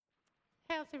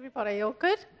How's everybody? All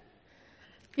good?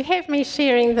 You have me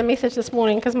sharing the message this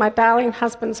morning because my darling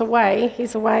husband's away.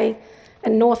 He's away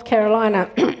in North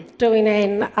Carolina doing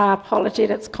an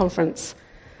apologetics conference.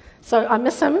 So I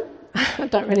miss him. I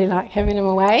don't really like having him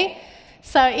away.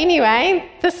 So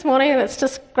anyway, this morning it's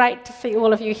just great to see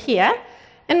all of you here.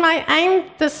 And my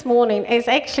aim this morning is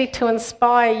actually to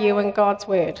inspire you in God's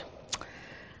Word.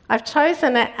 I've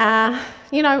chosen it,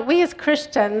 we as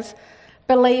Christians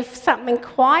believe something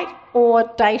quite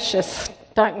audacious,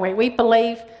 don't we? We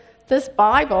believe this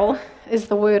Bible is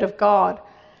the Word of God.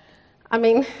 I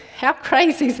mean, how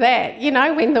crazy is that?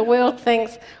 When the world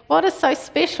thinks, what is so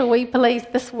special? We believe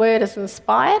this Word is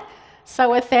inspired.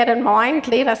 So with that in mind,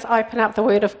 let us open up the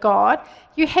Word of God.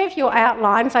 You have your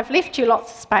outlines. I've left you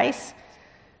lots of space.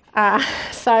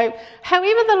 So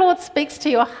however the Lord speaks to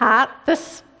your heart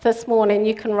this morning,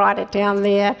 you can write it down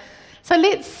there. So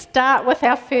let's start with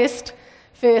our first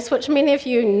verse, which many of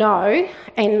you know.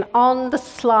 And on the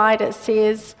slide it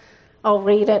says, I'll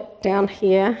read it down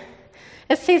here.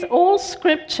 It says, all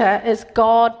Scripture is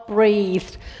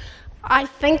God-breathed. I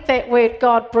think that word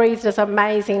God-breathed is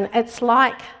amazing. It's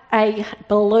like a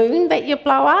balloon that you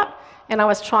blow up. And I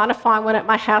was trying to find one at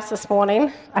my house this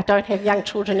morning. I don't have young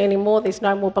children anymore. There's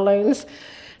no more balloons.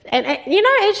 And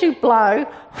as you blow,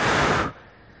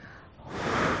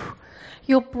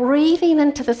 you're breathing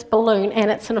into this balloon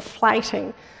and it's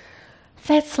inflating.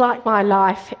 That's like my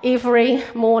life. Every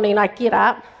morning I get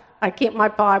up, I get my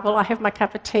Bible, I have my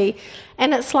cup of tea,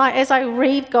 and it's like as I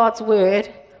read God's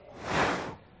Word,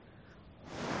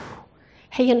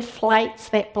 He inflates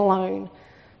that balloon.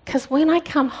 Because when I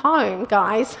come home,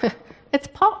 guys, it's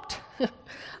popped.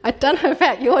 I don't know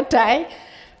about your day,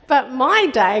 but my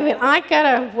day, when I go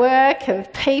to work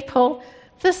and people,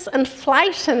 this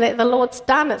inflation that the Lord's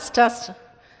done, it's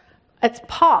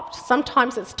popped.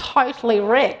 Sometimes it's totally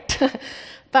wrecked.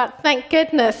 But thank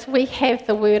goodness we have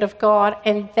the Word of God,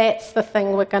 and that's the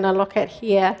thing we're going to look at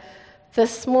here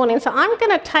this morning. So I'm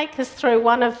going to take us through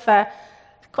one of the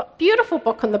beautiful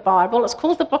book in the Bible. It's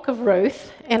called the Book of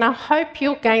Ruth, and I hope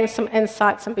you'll gain some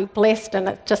insights and be blessed in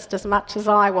it just as much as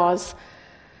I was.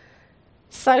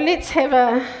 So let's have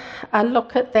a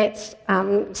look at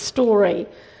that story.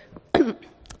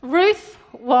 Ruth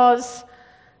was,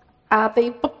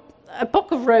 the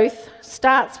Book of Ruth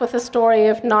starts with the story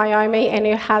of Naomi and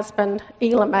her husband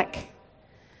Elimelech.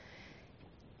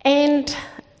 And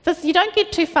you don't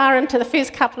get too far into the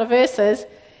first couple of verses,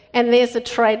 and there's a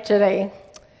tragedy.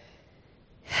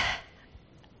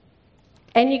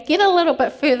 And you get a little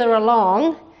bit further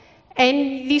along, and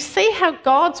you see how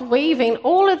God's weaving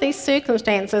all of these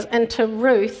circumstances into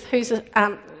Ruth, who's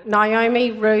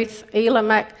Naomi, Ruth,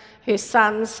 Elimelech, her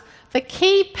sons, the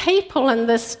key people in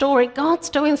this story.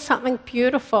 God's doing something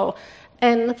beautiful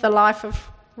in the life of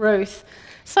Ruth.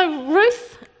 So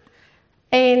Ruth,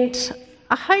 and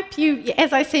I hope you,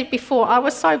 as I said before, I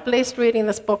was so blessed reading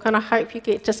this book, and I hope you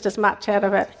get just as much out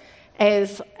of it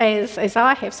as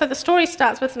I have. So the story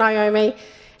starts with Naomi,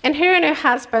 and her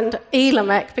husband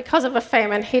Elimelech, because of a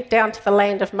famine, head down to the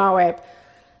land of Moab.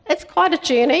 It's quite a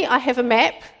journey. I have a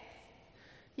map.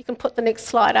 You can put the next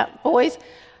slide up, boys.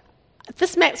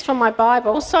 This map's from my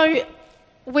Bible. So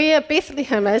where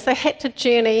Bethlehem is, they had to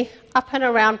journey up and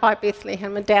around by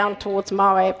Bethlehem and down towards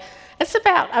Moab. It's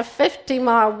about a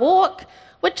 50-mile walk,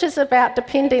 which is about,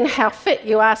 depending how fit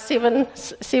you are, 7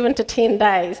 to 10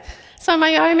 days. So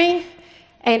Naomi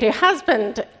and her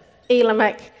husband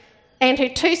Elimelech and her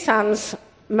two sons,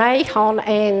 Mahon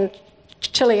and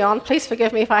Chilion, please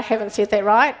forgive me if I haven't said that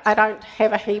right, I don't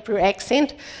have a Hebrew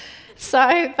accent.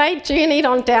 So they journeyed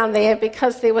on down there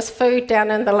because there was food down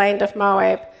in the land of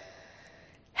Moab.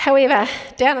 However,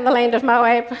 down in the land of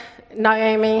Moab,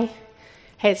 Naomi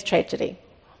has tragedy.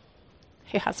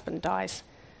 Her husband dies.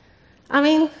 I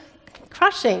mean,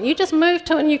 crushing. You just moved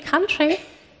to a new country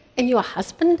and your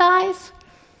husband dies?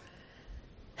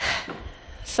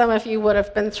 Some of you would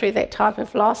have been through that type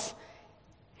of loss.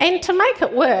 And to make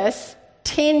it worse,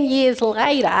 10 years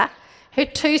later, her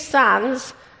two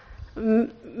sons,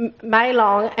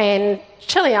 Mahlon and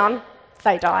Chilion,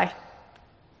 they die.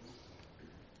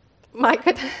 My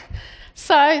goodness.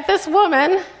 So this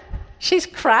woman, she's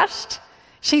crushed,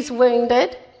 she's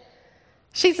wounded,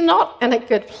 she's not in a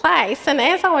good place. And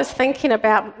as I was thinking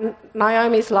about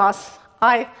Naomi's loss,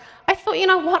 I thought,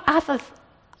 what are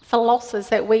the losses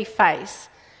that we face?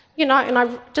 And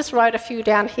I just wrote a few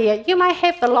down here. You may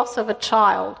have the loss of a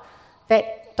child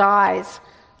that dies,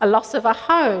 a loss of a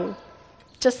home.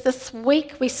 Just this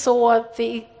week we saw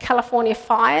the California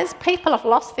fires. People have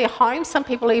lost their homes. Some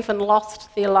people even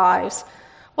lost their lives.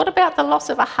 What about the loss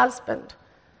of a husband,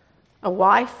 a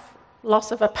wife,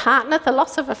 loss of a partner, the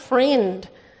loss of a friend.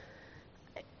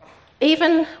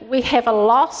 Even we have a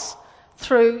loss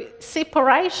through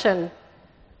separation,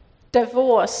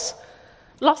 divorce,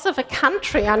 loss of a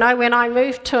country. I know when I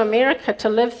moved to America to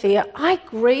live there, I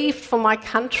grieved for my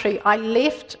country. I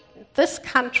left this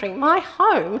country, my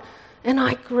home, and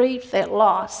I grieved that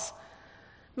loss.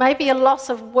 Maybe a loss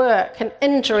of work, an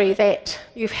injury that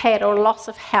you've had, or a loss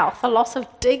of health, a loss of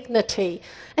dignity.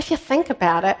 If you think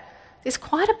about it, there's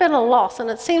quite a bit of loss, and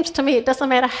it seems to me it doesn't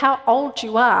matter how old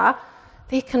you are,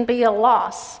 there can be a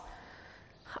loss.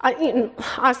 May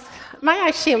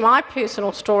I share my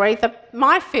personal story?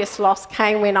 My first loss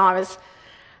came when I was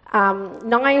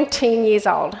 19 years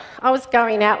old. I was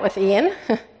going out with Ian,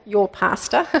 your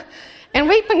pastor, and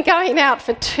we'd been going out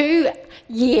for 2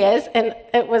 years, and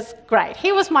it was great.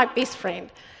 He was my best friend.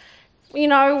 You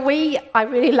know, I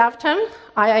really loved him.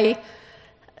 I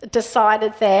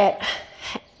decided that,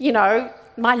 you know,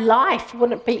 my life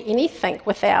wouldn't be anything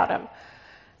without him.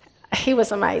 He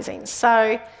was amazing.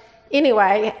 So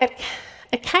anyway,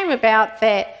 it came about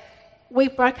that we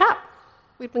broke up.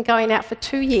 We'd been going out for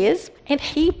 2 years, and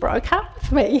he broke up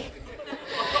with me.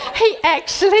 He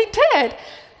actually did.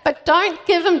 But don't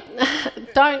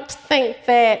think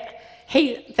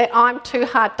that I'm too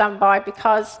hard done by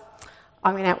because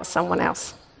I went out with someone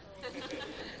else.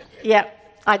 Yeah,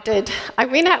 I did. I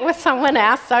went out with someone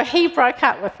else, so he broke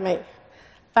up with me.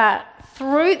 But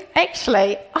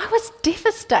I was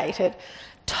devastated,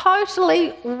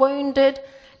 totally wounded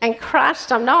and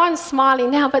crushed. I know I'm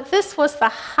smiling now, but this was the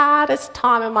hardest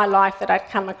time in my life that I'd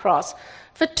come across.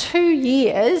 For 2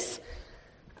 years,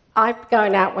 I'd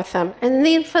gone out with him. And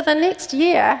then for the next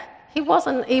year, he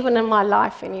wasn't even in my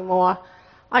life anymore.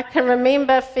 I can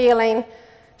remember feeling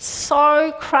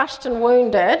so crushed and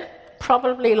wounded,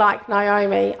 probably like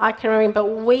Naomi. I can remember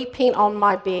weeping on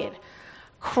my bed,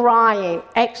 crying,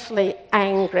 actually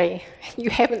angry. You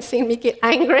haven't seen me get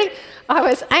angry. I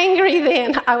was angry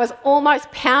then. I was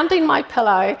almost pounding my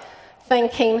pillow,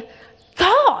 thinking,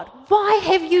 God, why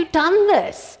have you done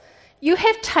this? You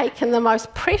have taken the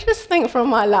most precious thing from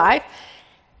my life,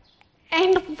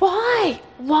 and why?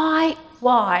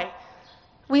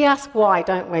 We ask why,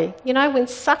 don't we? You know, when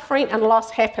suffering and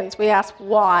loss happens, we ask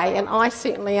why, and I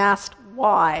certainly asked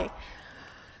why.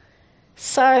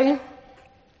 So,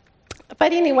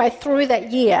 but anyway, through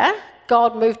that year,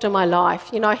 God moved in my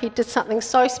life. You know, he did something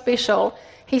so special.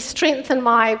 He strengthened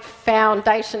my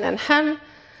foundation in him.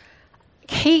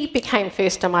 He became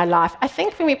first in my life. I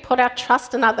think when we put our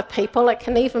trust in other people, it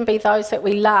can even be those that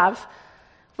we love,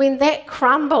 when that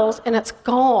crumbles and it's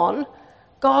gone,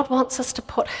 God wants us to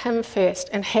put him first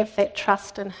and have that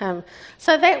trust in him.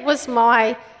 So that was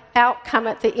my outcome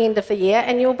at the end of the year,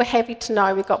 and you'll be happy to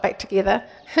know we got back together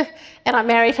and I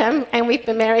married him, and we've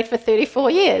been married for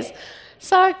 34 years.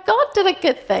 So God did a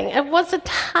good thing. It was a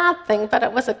hard thing, but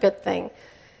it was a good thing.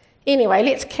 Anyway,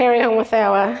 let's carry on with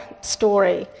our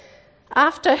story.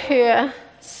 After her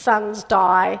sons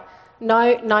die,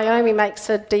 Naomi makes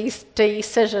a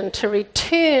decision to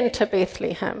return to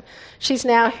Bethlehem. She's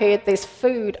now heard there's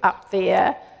food up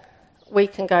there. We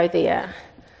can go there.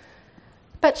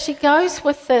 But she goes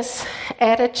with this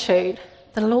attitude,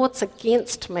 the Lord's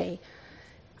against me.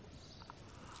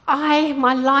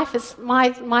 My life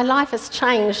has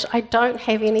changed. I don't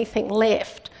have anything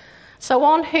left. So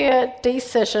on her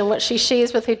decision, which she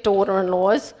shares with her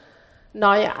daughter-in-laws,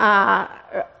 Ophrah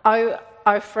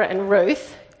and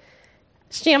Ruth,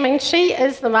 she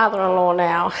is the mother-in-law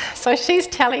now. So she's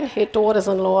telling her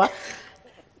daughters-in-law,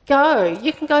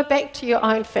 you can go back to your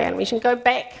own families, you can go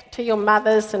back to your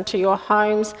mothers and to your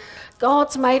homes.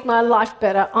 God's made my life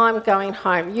better, I'm going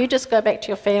home. You just go back to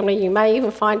your family, you may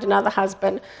even find another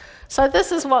husband. So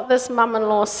this is what this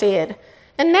mum-in-law said.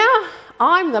 And now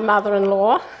I'm the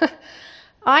mother-in-law.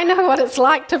 I know what it's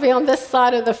like to be on this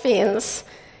side of the fence.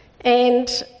 And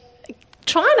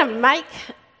trying to make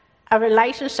a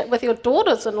relationship with your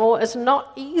daughters-in-law is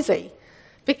not easy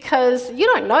because you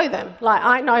don't know them. Like,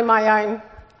 I know my own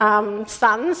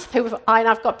sons,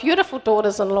 I've got beautiful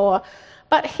daughters-in-law,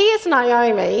 but here's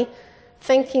Naomi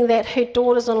thinking that her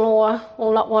daughters-in-law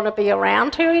will not want to be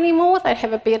around her anymore. They'd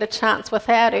have a better chance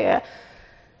without her.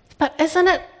 But isn't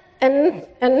it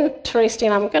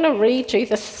interesting? I'm going to read you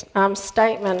this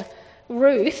statement.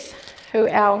 Ruth, who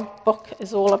our book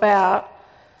is all about,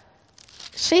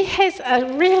 she has a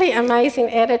really amazing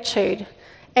attitude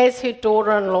as her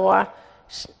daughter-in-law.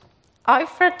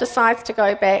 Ophrah decides to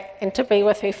go back and to be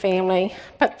with her family,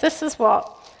 but this is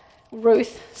what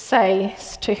Ruth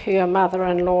says to her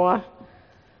mother-in-law.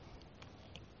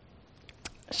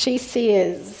 She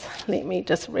says, let me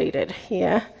just read it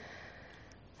here.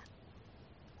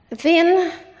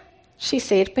 Then she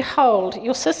said, "Behold,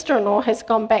 your sister-in-law has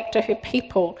gone back to her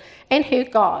people and her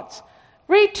gods.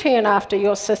 Return after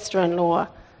your sister-in-law."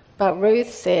 But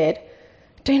Ruth said,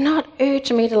 "Do not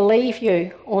urge me to leave you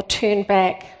or turn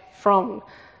back from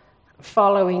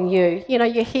following you." You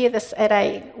know, you hear this at a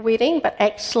wedding, but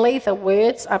actually the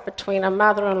words are between a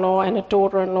mother-in-law and a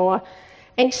daughter-in-law.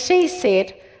 And she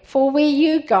said, "For where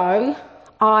you go,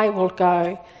 I will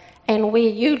go, and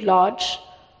where you lodge,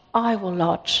 I will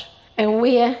lodge. And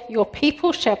where your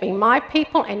people shall be my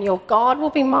people, and your God will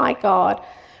be my God.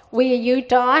 Where you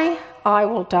die, I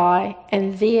will die,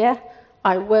 and there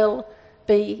I will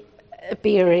be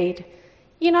buried."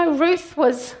 You know, Ruth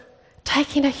was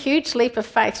taking a huge leap of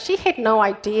faith. She had no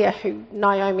idea who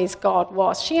Naomi's God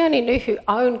was. She only knew her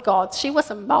own gods. She was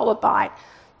a Moabite.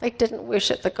 They didn't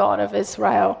worship the God of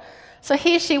Israel. So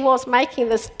here she was making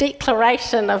this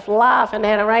declaration of love and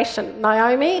adoration.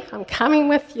 "Naomi, I'm coming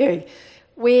with you.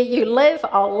 Where you live,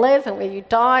 I'll live, and where you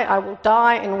die, I will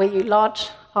die, and where you lodge,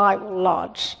 I will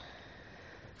lodge."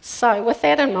 So with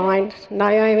that in mind,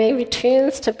 Naomi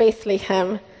returns to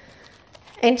Bethlehem,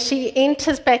 and she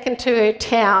enters back into her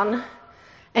town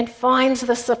and finds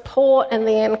the support and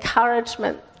the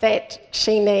encouragement that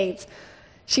she needs.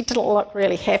 She didn't look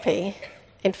really happy.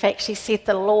 In fact, she said,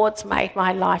 "The Lord's made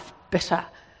my life bitter."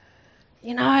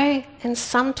 You know, and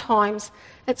sometimes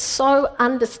it's so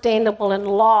understandable in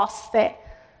loss that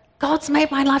God's made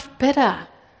my life bitter.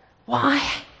 Why?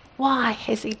 Why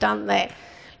has he done that?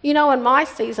 You know, in my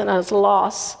season of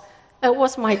loss, it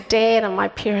was my dad and my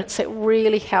parents that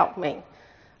really helped me.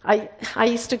 I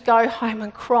used to go home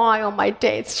and cry on my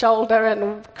dad's shoulder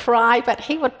and cry, but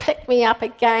he would pick me up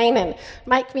again and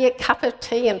make me a cup of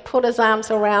tea and put his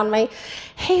arms around me.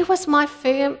 He was my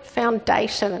firm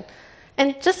foundation.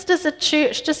 And just as a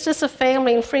church, just as a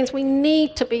family and friends, we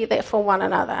need to be there for one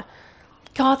another.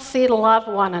 God said love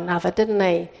one another, didn't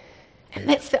he? And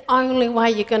that's the only way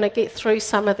you're going to get through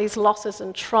some of these losses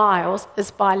and trials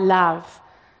is by love.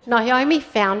 Naomi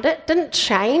found it, didn't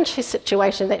change her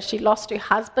situation that she lost her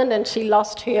husband and she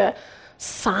lost her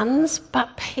sons,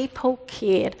 but people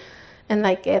cared and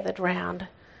they gathered round.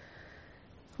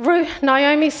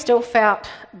 Naomi still felt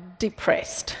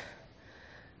depressed.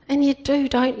 And you do,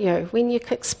 don't you? When you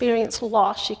experience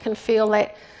loss, you can feel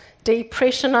that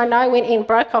depression. I know when Ian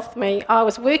broke off me, I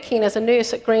was working as a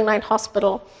nurse at Green Lane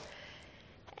Hospital,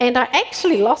 and I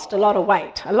actually lost a lot of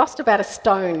weight. I lost about a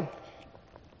stone.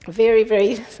 Very,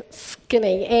 very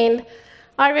skinny. And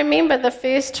I remember the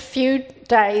first few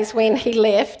days when he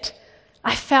left,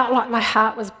 I felt like my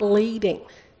heart was bleeding,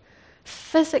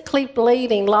 physically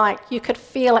bleeding, like you could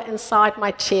feel it inside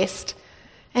my chest.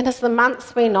 And as the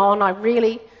months went on, I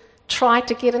really tried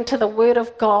to get into the Word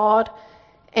of God,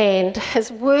 and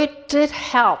his Word did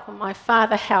help, and my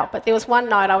father helped. But there was one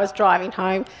night I was driving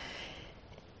home,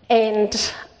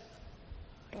 and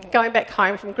going back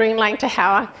home from Green Lane to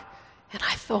Howick, and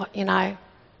I thought, you know,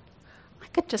 I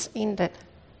could just end it.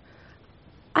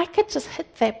 I could just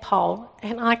hit that pole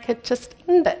and I could just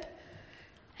end it.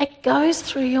 It goes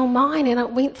through your mind, and it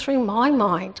went through my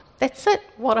mind. That's it.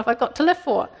 What have I got to live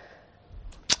for?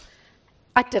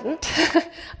 I didn't.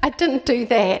 I didn't do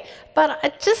that. But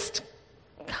it just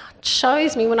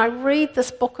shows me when I read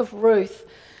this book of Ruth,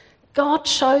 God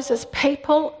shows us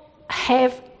people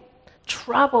have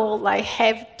trouble, they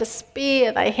have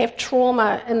despair, they have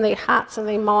trauma in their hearts and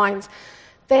their minds,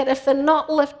 that if they're not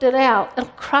lifted out, it'll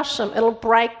crush them, it'll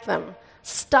break them.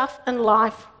 Stuff in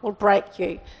life will break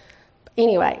you.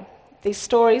 Anyway, the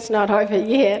story's not over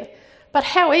yet. But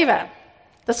however,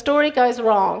 the story goes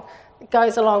along.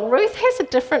 Ruth has a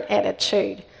different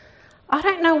attitude. I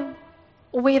don't know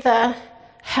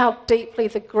how deeply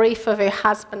the grief of her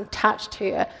husband touched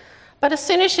her, but as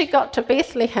soon as she got to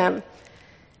Bethlehem,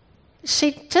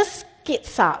 she just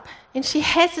gets up and she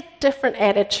has a different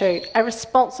attitude, a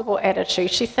responsible attitude.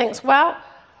 She thinks, well,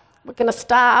 we're going to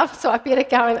starve, so I better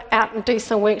go out and do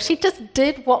some work. She just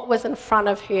did what was in front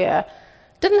of her.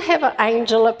 Didn't have an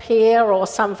angel appear or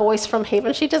some voice from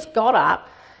heaven. She just got up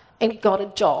and got a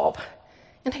job.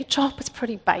 And her job was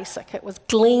pretty basic. It was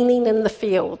gleaning in the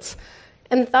fields.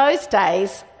 In those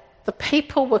days, the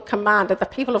people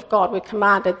of God were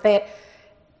commanded that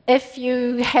if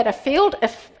you had a field,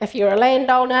 if you're a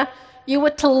landowner, you were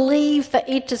to leave the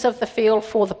edges of the field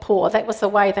for the poor. That was the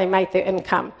way they made their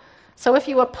income. So if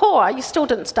you were poor, you still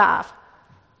didn't starve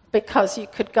because you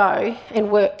could go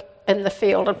and work in the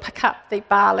field and pick up the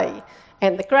barley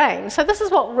and the grain. So this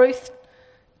is what Ruth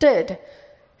did.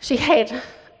 She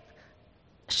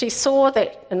saw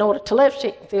that in order to live,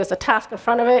 there was a task in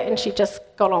front of her, and she just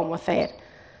got on with that.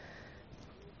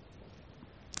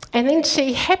 And then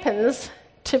she happens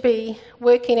to be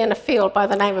working in a field by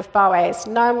the name of Boaz.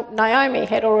 Naomi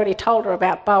had already told her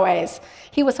about Boaz.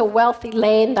 He was a wealthy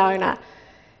landowner.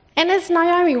 And as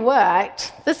Naomi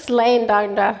worked, this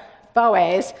landowner,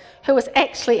 Boaz, who was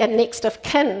actually a next of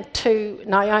kin to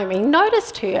Naomi,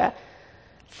 noticed her.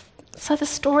 So the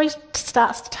story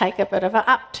starts to take a bit of an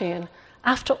upturn.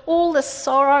 After all this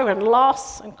sorrow and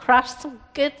loss and crush, some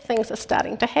good things are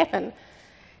starting to happen.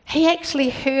 He actually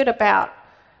heard about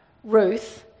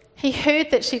Ruth. He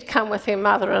heard that she'd come with her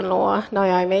mother-in-law,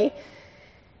 Naomi.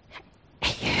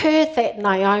 He heard that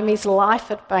Naomi's life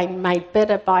had been made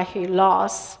bitter by her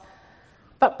loss.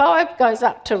 But Boaz goes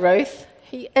up to Ruth.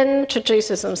 He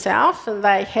introduces himself and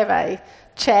they have a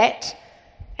chat.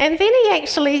 And then he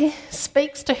actually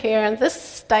speaks to her, and this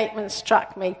statement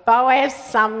struck me. Boaz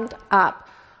summed up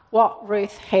what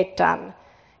Ruth had done.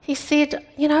 He said,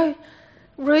 you know,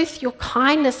 Ruth, your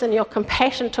kindness and your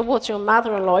compassion towards your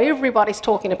mother-in-law, everybody's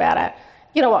talking about it.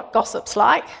 You know what gossip's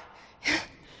like?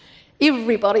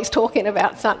 Everybody's talking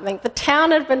about something. The town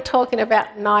had been talking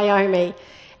about Naomi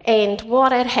and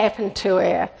what had happened to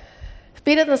her. It's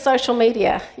better than social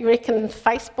media. You reckon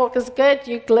Facebook is good?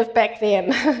 You lived back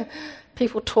then.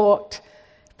 People talked.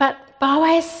 But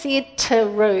Boaz said to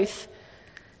Ruth,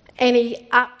 and he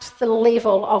upped the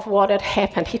level of what had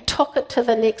happened. He took it to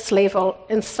the next level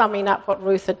in summing up what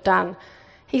Ruth had done.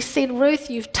 He said, Ruth,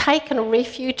 you've taken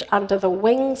refuge under the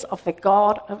wings of the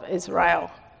God of Israel.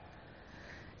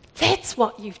 That's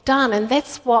what you've done, and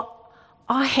that's what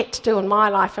I had to do in my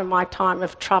life in my time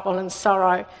of trouble and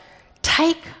sorrow.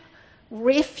 Take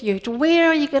refuge. Where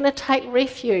are you going to take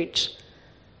refuge?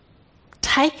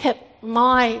 Take it,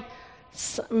 my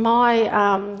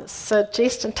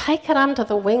suggestion, take it under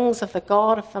the wings of the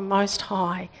God of the Most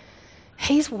High.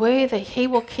 He's worthy. He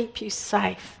will keep you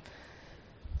safe.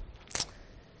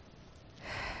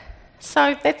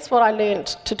 So that's what I learned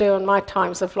to do in my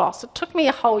times of loss. It took me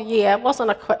a whole year. It wasn't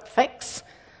a quick fix.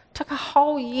 It took a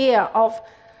whole year of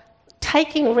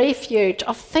taking refuge,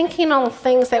 of thinking on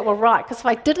things that were right. Because if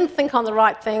I didn't think on the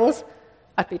right things,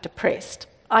 I'd be depressed.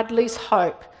 I'd lose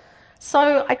hope.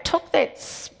 So I took that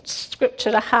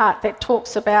scripture to heart that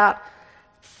talks about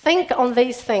think on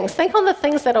these things. Think on the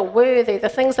things that are worthy, the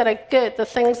things that are good, the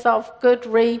things of good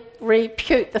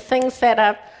repute, the things that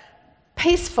are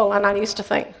peaceful. And I used to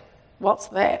think, what's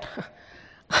that?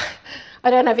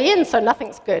 I don't have ends, so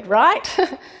nothing's good, right?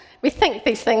 We think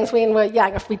these things when we're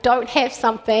young. If we don't have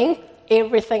something,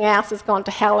 everything else has gone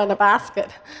to hell in a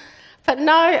basket. But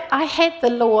no, I had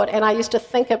the Lord, and I used to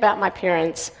think about my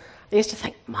parents. I used to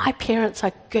think, my parents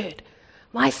are good,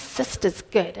 my sister's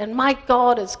good, and my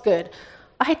God is good.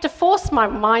 I had to force my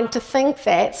mind to think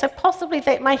that, so possibly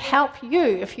that may help you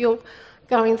if you're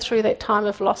going through that time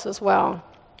of loss as well.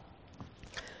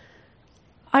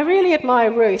 I really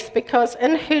admire Ruth because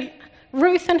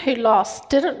Ruth in her loss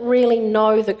didn't really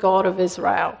know the God of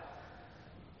Israel.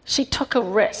 She took a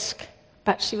risk,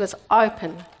 but she was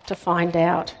open to find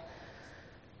out.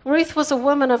 Ruth was a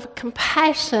woman of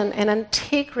compassion and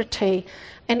integrity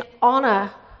and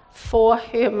honour for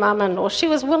her mum-in-law. She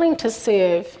was willing to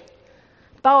serve.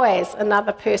 Boaz,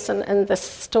 another person in this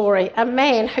story, a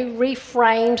man who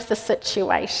reframed the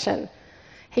situation.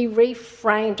 He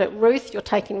reframed it. Ruth, you're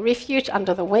taking refuge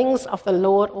under the wings of the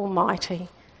Lord Almighty.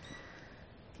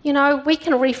 You know, we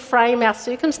can reframe our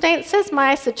circumstances. May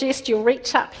I suggest you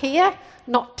reach up here,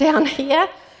 not down here.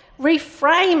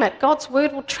 Reframe it. God's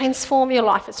word will transform your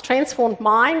life. It's transformed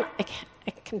mine.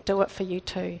 It can do it for you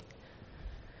too.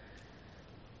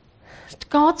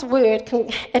 God's word,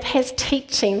 it has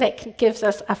teaching that gives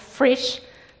us a fresh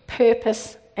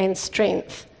purpose and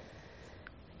strength.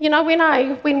 You know,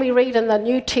 when we read in the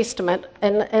New Testament,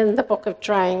 in the book of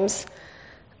James,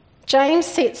 James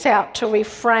sets out to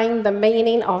reframe the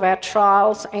meaning of our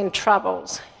trials and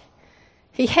troubles.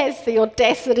 He has the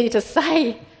audacity to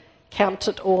say, count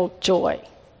it all joy.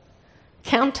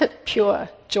 Count it pure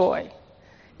joy.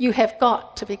 You have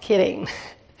got to be kidding.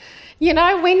 You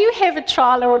know, when you have a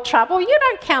trial or a trouble, you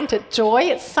don't count it joy.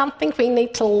 It's something we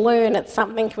need to learn. It's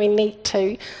something we need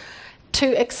to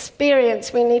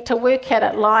experience. We need to work at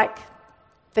it like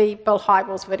the Bill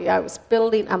Hybels video was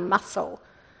building a muscle.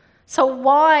 So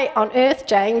why on earth,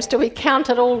 James, do we count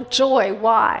it all joy?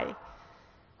 Why?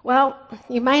 Well,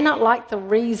 you may not like the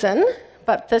reason,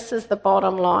 but this is the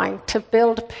bottom line. To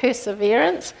build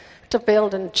perseverance, to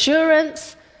build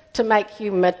endurance, to make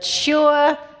you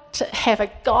mature, to have a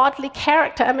godly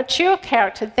character, a mature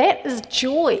character, that is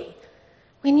joy.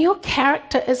 When your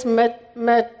character is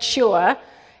mature,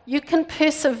 you can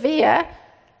persevere.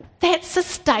 That's a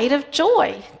state of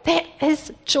joy. That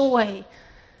is joy.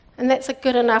 And that's a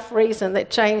good enough reason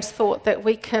that James thought that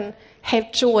we can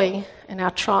have joy in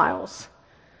our trials.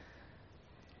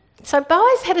 So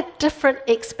Boaz had a different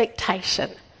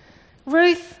expectation.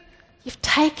 Ruth, you've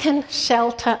taken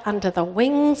shelter under the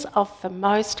wings of the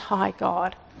Most High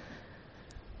God.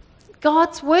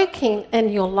 God's working in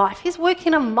your life. He's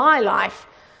working in my life.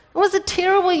 It was a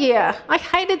terrible year. I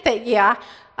hated that year.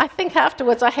 I think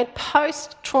afterwards I had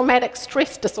post-traumatic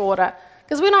stress disorder,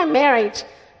 because when I married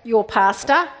your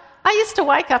pastor, I used to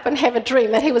wake up and have a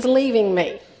dream that he was leaving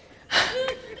me.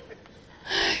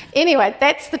 Anyway,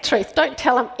 that's the truth. Don't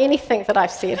tell him anything that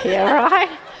I've said here, all right?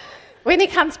 When he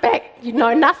comes back, you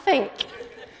know nothing.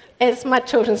 As my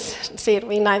children said,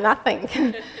 we know nothing.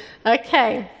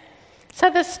 Okay. So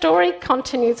the story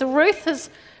continues. Ruth is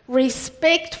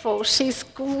respectful. She's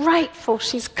grateful.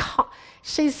 She's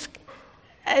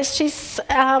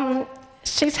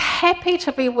happy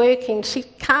to be working. She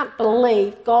can't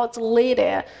believe God's led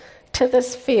her to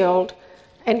this field,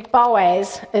 and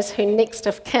Boaz is her next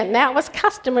of kin. Now, it was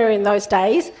customary in those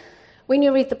days. When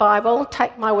you read the Bible,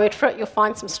 take my word for it, you'll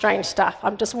find some strange stuff.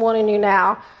 I'm just warning you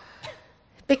now.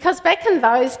 Because back in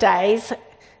those days,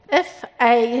 if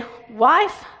a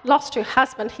wife lost her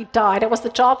husband, he died, it was the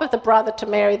job of the brother to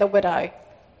marry the widow.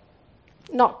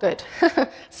 Not good.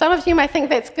 Some of you may think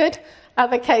that's good,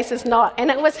 other cases not. And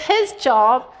it was his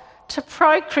job to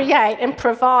procreate and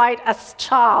provide a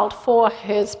child for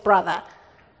his brother.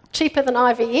 Cheaper than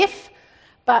IVF,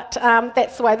 but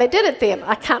that's the way they did it then.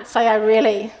 I can't say I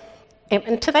really am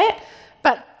into that,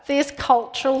 but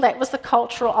that was the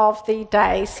culture of the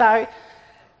day. So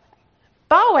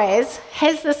Boaz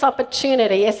has this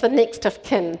opportunity as the next of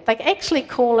kin. They actually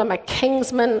call him a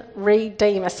kinsman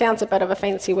redeemer. Sounds a bit of a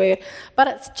fancy word, but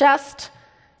it's just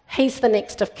he's the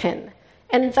next of kin.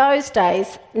 In those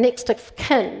days, next of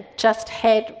kin just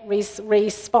had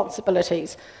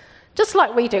responsibilities. Just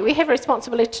like we do. We have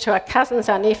responsibility to our cousins,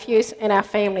 our nephews, and our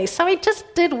families. So he just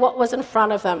did what was in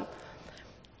front of him.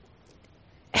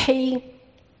 He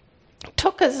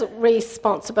took his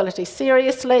responsibility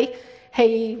seriously.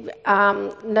 He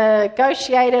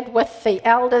negotiated with the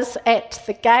elders at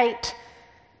the gate.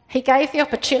 He gave the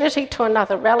opportunity to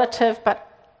another relative,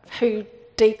 but who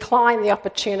declined the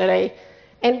opportunity.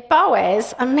 And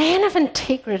Boaz, a man of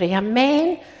integrity, a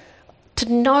man to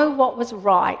know what was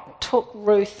right, took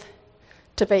Ruth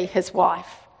to be his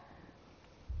wife.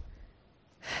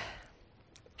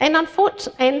 And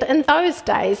in those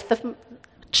days, the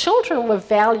children were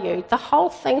valued. The whole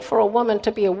thing for a woman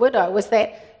to be a widow was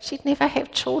that she'd never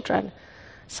have children.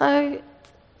 So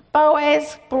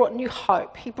Boaz brought new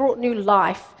hope. He brought new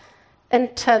life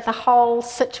into the whole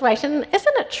situation.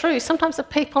 Isn't it true? Sometimes the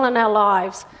people in our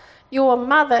lives, your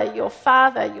mother, your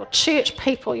father, your church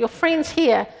people, your friends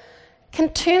here, can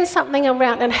turn something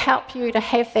around and help you to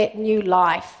have that new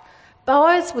life.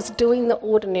 Boaz was doing the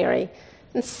ordinary.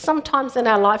 And sometimes in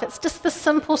our life, it's just the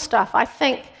simple stuff. I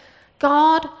think,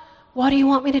 God, what do you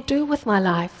want me to do with my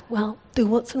life? Well, do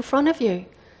what's in front of you.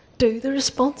 Do the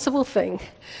responsible thing.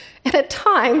 And at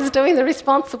times, doing the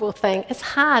responsible thing is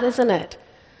hard, isn't it?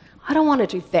 I don't want to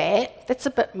do that. That's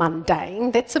a bit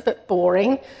mundane. That's a bit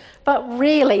boring. But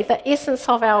really, the essence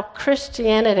of our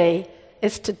Christianity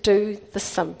is to do the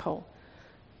simple,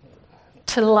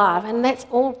 to love. And that's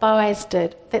all Boaz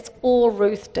did. That's all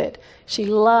Ruth did. She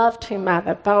loved her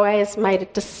mother. Boaz made a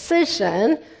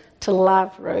decision to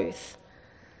love Ruth.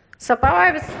 So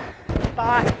Boaz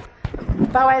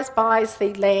buys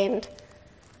the land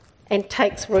and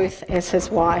takes Ruth as his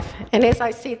wife. And as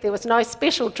I said, there was no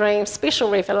special dreams,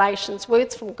 special revelations,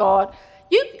 words from God.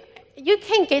 You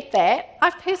can get that.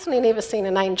 I've personally never seen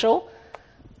an angel.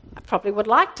 I probably would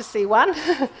like to see one.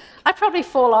 I'd probably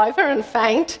fall over and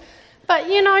faint. But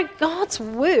you know, God's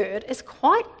word is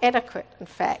quite adequate, in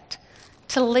fact,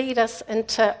 to lead us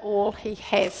into all he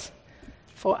has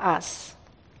for us.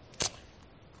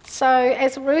 So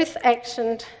as Ruth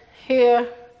actioned her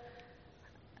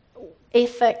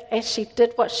ethic, as she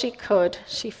did what she could,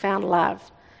 she found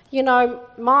love. You know,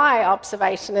 my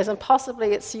observation is, and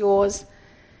possibly it's yours,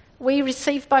 we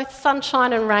receive both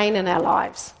sunshine and rain in our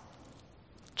lives.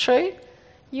 True?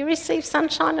 You receive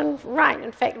sunshine and rain.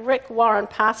 In fact, Rick Warren,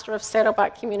 pastor of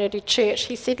Saddleback Community Church,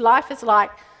 he said life is like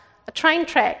a train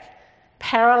track,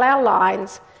 parallel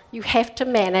lines. You have to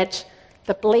manage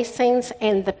the blessings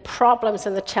and the problems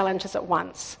and the challenges at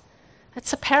once.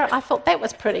 I thought that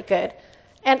was pretty good.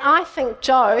 And I think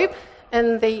Job,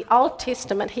 in the Old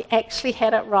Testament, he actually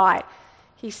had it right.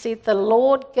 He said, the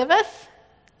Lord giveth.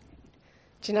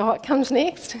 Do you know what comes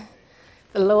next?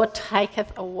 The Lord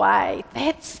taketh away.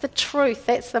 That's the truth.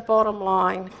 That's the bottom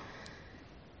line.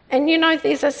 And you know,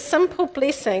 there's a simple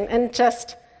blessing in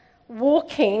just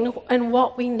walking in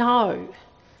what we know.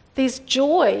 There's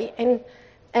joy in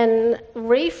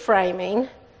reframing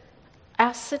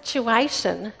our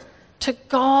situation to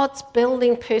God's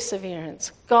building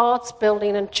perseverance, God's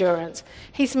building endurance.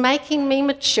 He's making me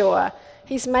mature.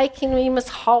 He's making me Miss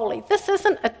Holy. This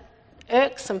isn't an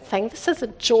irksome thing. This is a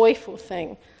joyful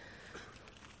thing.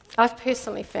 I've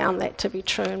personally found that to be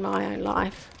true in my own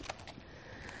life.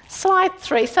 Slide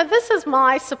 3. So this is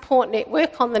my support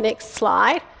network on the next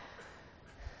slide.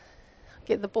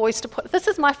 Get the boys to put... This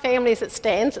is my family as it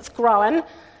stands. It's growing.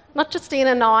 Not just Ian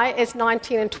and I as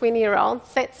 19 and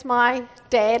 20-year-olds. That's my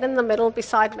dad in the middle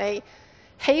beside me.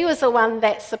 He was the one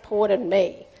that supported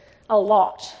me a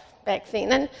lot back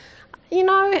then. And, you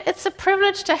know, it's a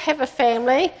privilege to have a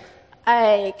family,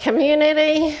 a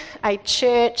community, a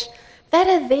church that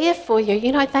are there for you.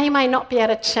 You know, they may not be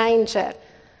able to change it.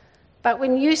 But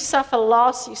when you suffer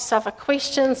loss, you suffer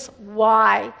questions,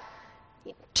 why?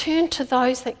 Turn to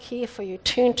those that care for you.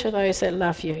 Turn to those that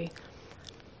love you.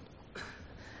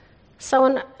 So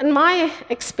in my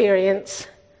experience,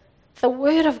 the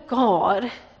Word of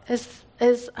God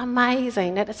is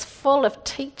amazing. It is full of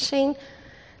teaching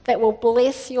that will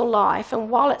bless your life.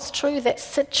 And while it's true that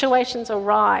situations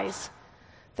arise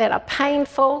that are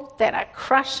painful, that are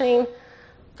crushing,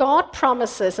 God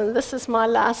promises, and this is my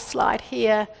last slide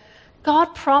here,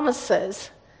 God promises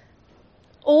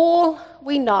all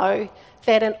we know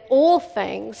that in all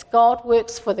things God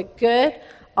works for the good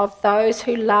of those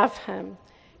who love him,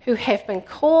 who have been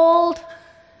called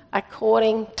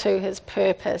according to his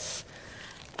purpose.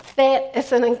 That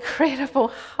is an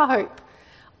incredible hope.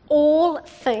 All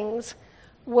things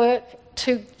work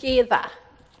together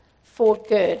for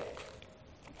good.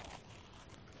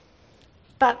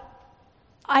 But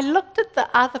I looked at the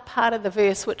other part of the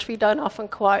verse, which we don't often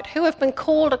quote, who have been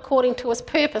called according to his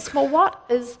purpose. Well, what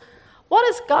is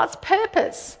God's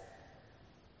purpose?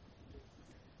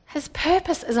 His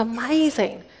purpose is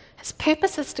amazing. His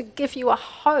purpose is to give you a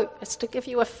hope, is to give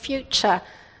you a future.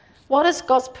 What is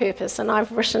God's purpose? And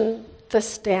I've written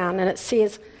this down, and it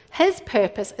says, his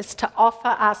purpose is to offer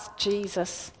us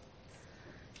Jesus.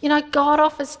 You know, God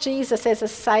offers Jesus as a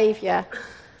saviour.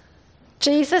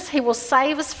 Jesus, he will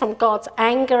save us from God's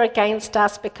anger against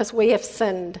us because we have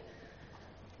sinned.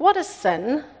 What is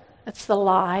sin? It's the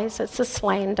lies, it's the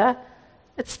slander,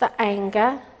 it's the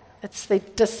anger, it's the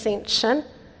dissension,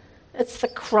 it's the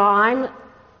crime,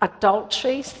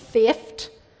 adultery, theft.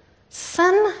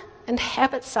 Sin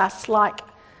inhabits us like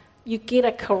you get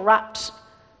a corrupt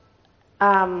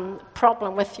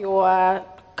problem with your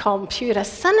computer.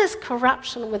 Sin is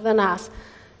corruption within us.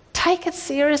 Take it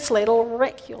seriously, it'll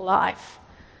wreck your life.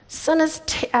 Sin is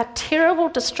a terrible,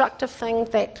 destructive thing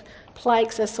that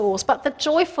plagues us all. But the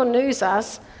joyful news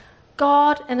is,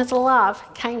 God in his love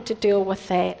came to deal with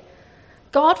that.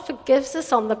 God forgives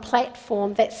us on the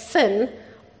platform that sin,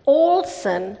 all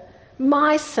sin,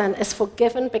 my sin, is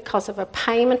forgiven because of a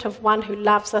payment of one who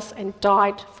loves us and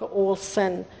died for all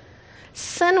sin.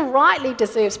 Sin rightly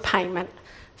deserves payment.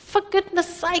 For goodness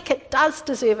sake, it does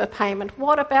deserve a payment.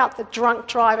 What about the drunk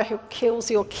driver who kills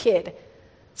your kid?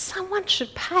 Someone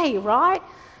should pay, right?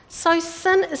 So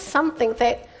sin is something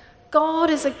that God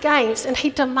is against, and he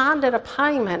demanded a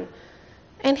payment.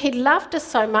 And he loved us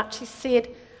so much, he said,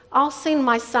 I'll send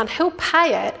my son. He'll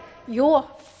pay it. You're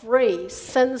free.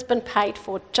 Sin's been paid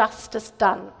for. Justice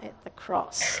done at the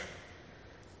cross.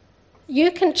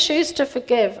 You can choose to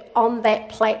forgive on that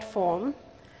platform.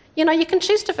 You know, you can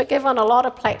choose to forgive on a lot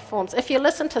of platforms. If you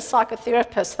listen to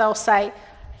psychotherapists, they'll say,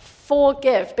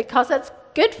 forgive, because it's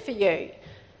good for you.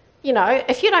 You know,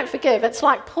 if you don't forgive, it's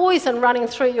like poison running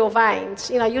through your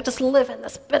veins. You know, you'll just live in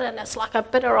this bitterness like a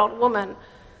bitter old woman.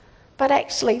 But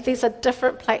actually, there's a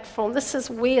different platform. This is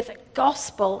where the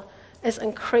gospel is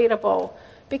incredible,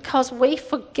 because we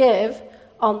forgive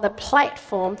on the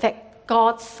platform that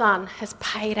God's Son has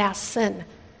paid our sin.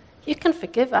 You can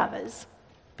forgive others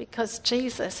because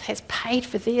Jesus has paid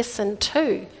for their sin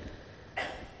too.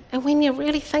 And when you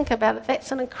really think about it,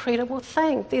 that's an incredible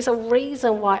thing. There's a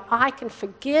reason why I can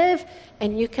forgive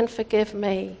and you can forgive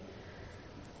me.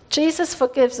 Jesus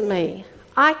forgives me.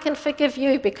 I can forgive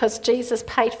you because Jesus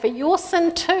paid for your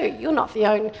sin too. You're not the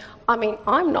only,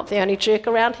 I'm not the only jerk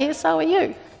around here, so are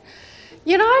you.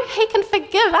 You know, he can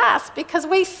forgive us because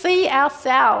we see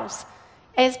ourselves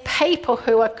as people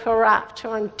who are corrupt, who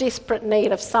are in desperate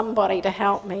need of somebody to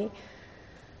help me.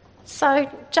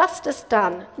 So, justice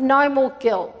done, no more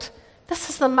guilt. This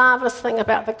is the marvellous thing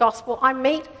about the gospel. I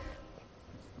meet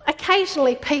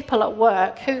occasionally people at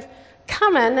work who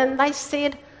come in and they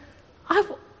said,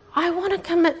 I want to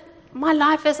commit, my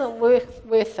life isn't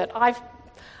worth it.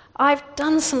 I've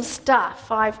done some stuff.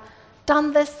 I've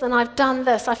done this and I've done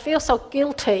this. I feel so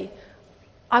guilty.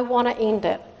 I want to end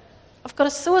it. I've got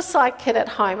a suicide kit at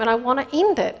home and I want to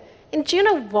end it. And do you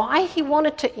know why he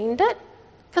wanted to end it?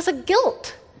 Because of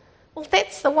guilt. Well,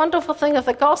 that's the wonderful thing of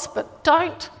the gospel.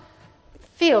 Don't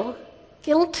feel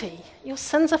guilty. Your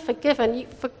sins are forgiven.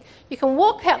 You can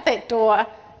walk out that door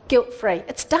guilt-free.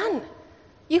 It's done.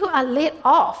 You are let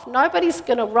off. Nobody's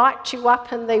going to write you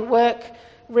up in the work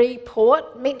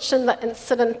report, mention the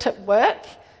incident at work,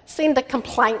 send a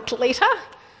complaint letter.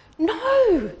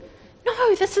 No,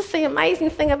 this is the amazing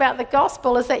thing about the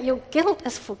gospel, is that your guilt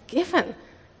is forgiven.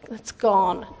 It's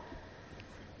gone.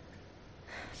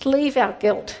 Leave our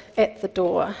guilt at the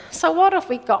door. So what have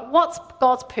we got? What's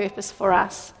God's purpose for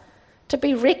us? To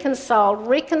be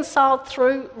reconciled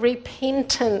through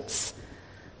repentance.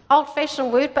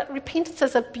 Old-fashioned word, but repentance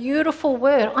is a beautiful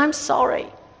word. I'm sorry.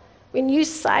 When you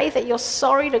say that you're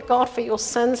sorry to God for your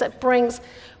sins, it brings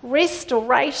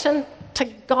restoration to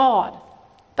God.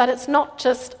 But it's not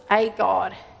just a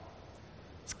God.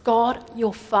 It's God,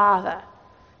 your Father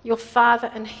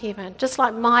in heaven. Just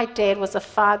like my dad was a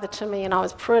father to me, and I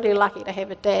was pretty lucky to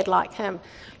have a dad like him.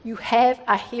 You have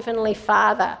a heavenly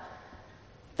Father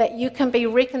that you can be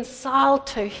reconciled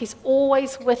to. He's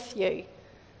always with you.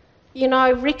 You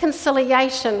know,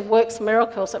 reconciliation works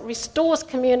miracles. It restores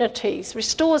communities,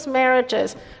 restores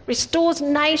marriages, restores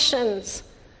nations.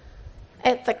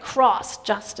 At the cross,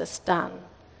 justice done.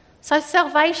 So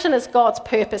salvation is God's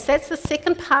purpose. That's the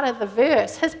second part of the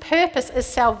verse. His purpose is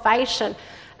salvation.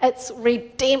 It's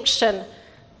redemption.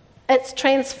 It's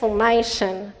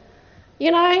transformation.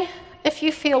 You know, if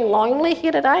you feel lonely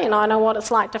here today, and I know what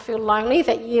it's like to feel lonely,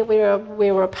 that year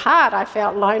we were apart, I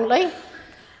felt lonely.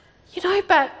 You know,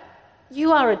 but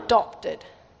you are adopted.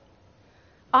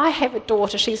 I have a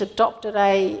daughter. She's adopted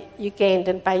a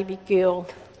Ugandan baby girl.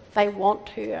 They want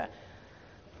her.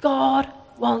 God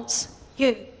wants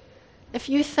you. If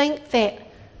you think that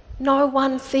no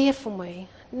one's there for me,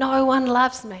 no one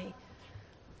loves me,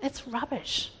 it's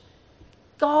rubbish.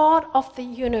 God of the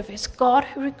universe, God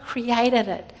who created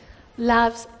it,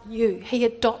 loves you. He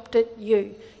adopted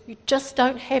you. You just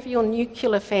don't have your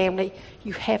nuclear family.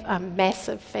 You have a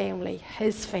massive family,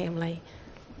 his family.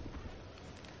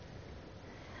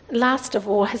 Last of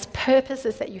all, his purpose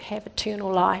is that you have eternal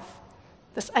life.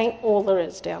 This ain't all there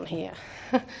is down here.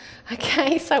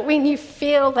 Okay, so when you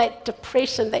feel that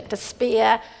depression, that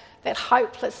despair, that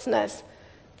hopelessness,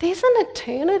 there's an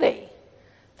eternity.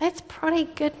 That's pretty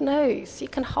good news. You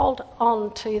can hold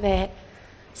on to that.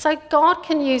 So God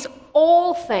can use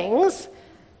all things,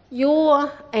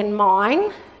 your and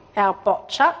mine, our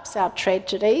botch-ups, our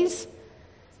tragedies,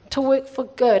 to work for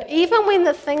good. Even when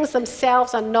the things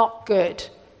themselves are not good.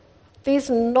 There's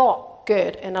not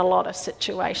good in a lot of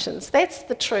situations. That's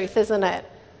the truth, isn't it?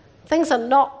 Things are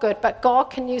not good, but God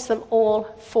can use them all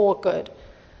for good.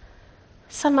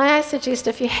 So may I suggest,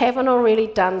 if you haven't already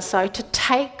done so, to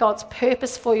take God's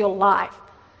purpose for your life.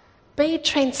 Be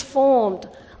transformed.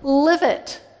 Live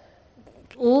it.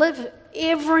 Live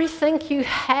everything you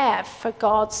have for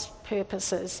God's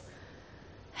purposes.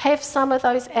 Have some of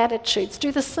those attitudes.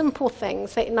 Do the simple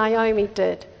things that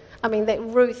that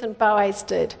Ruth and Boaz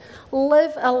did.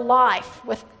 Live a life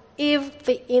with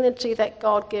the energy that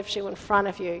God gives you in front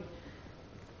of you.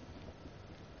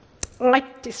 I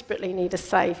desperately need a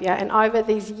saviour, and over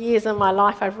these years in my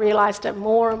life I've realised it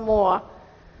more and more.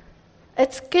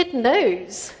 It's good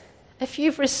news. If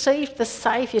you've received the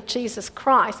Saviour, Jesus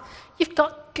Christ, you've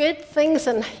got good things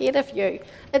ahead of you.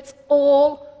 It's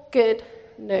all good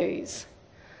news.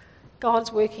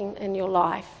 God's working in your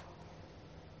life.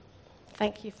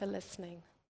 Thank you for listening.